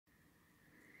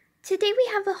Today we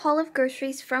have a haul of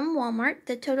groceries from Walmart.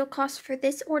 The total cost for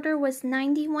this order was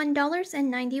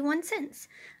 $91.91.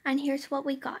 And here's what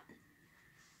we got.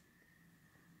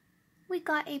 We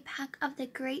got a pack of the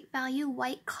Great Value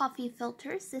white coffee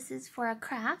filters. This is for a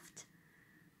craft.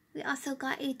 We also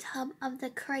got a tub of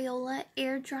the Crayola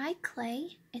air dry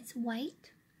clay. It's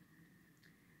white.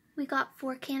 We got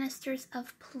 4 canisters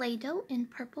of Play-Doh in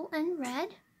purple and red.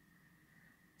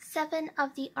 7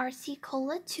 of the RC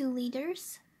Cola 2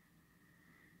 liters.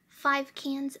 5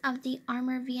 cans of the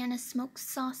Armour Vienna smoked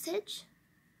sausage.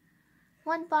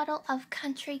 1 bottle of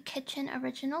Country Kitchen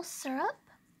original syrup.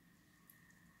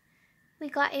 We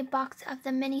got a box of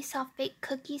the mini soft baked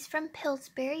cookies from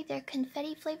Pillsbury. They're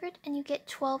confetti flavored and you get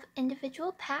 12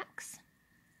 individual packs.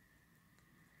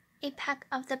 A pack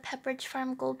of the Pepperidge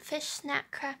Farm Goldfish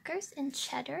snack crackers in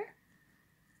cheddar.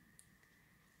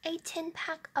 A 10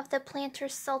 pack of the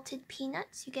Planters salted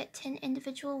peanuts. You get 10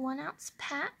 individual 1-ounce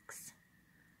packs.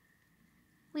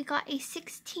 We got a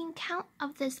 16 count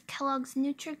of this Kellogg's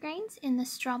Nutri-Grains in the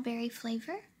strawberry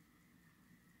flavor.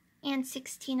 And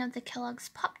 16 of the Kellogg's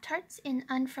Pop-Tarts in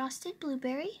unfrosted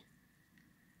blueberry.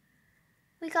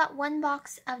 We got 1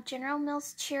 box of General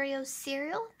Mills Cheerios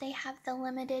cereal. They have the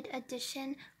limited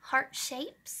edition heart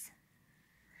shapes.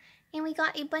 And we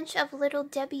got a bunch of Little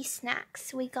Debbie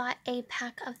snacks. We got a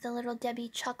pack of the Little Debbie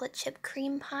chocolate chip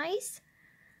cream pies,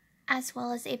 as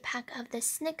well as a pack of the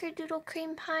Snickerdoodle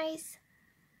cream pies,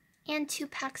 and 2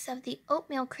 packs of the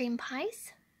oatmeal cream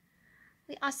pies.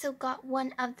 We also got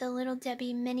 1 of the Little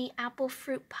Debbie mini apple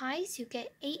fruit pies. You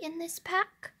get 8 in this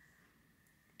pack.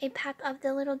 A pack of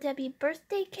the Little Debbie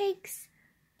birthday cakes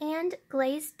and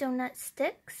glazed donut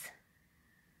sticks.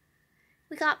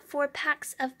 We got 4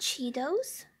 packs of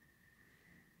Cheetos.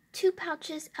 2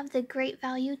 pouches of the Great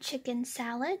Value chicken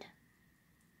salad.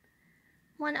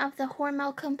 1 of the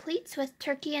Hormel completes with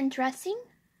turkey and dressing.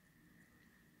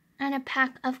 And a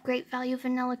pack of Great Value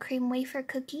vanilla cream wafer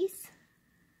cookies.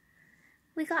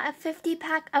 We got a 50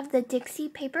 pack of the Dixie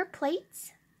paper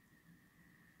plates.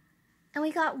 And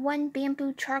we got 1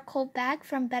 bamboo charcoal bag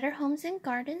from Better Homes and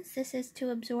Gardens. This is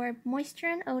to absorb moisture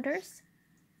and odors.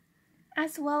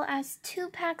 As well as 2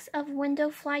 packs of window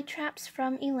fly traps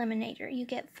from Eliminator. You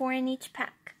get 4 in each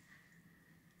pack.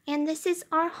 And this is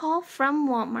our haul from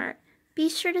Walmart. Be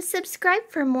sure to subscribe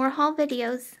for more haul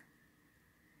videos.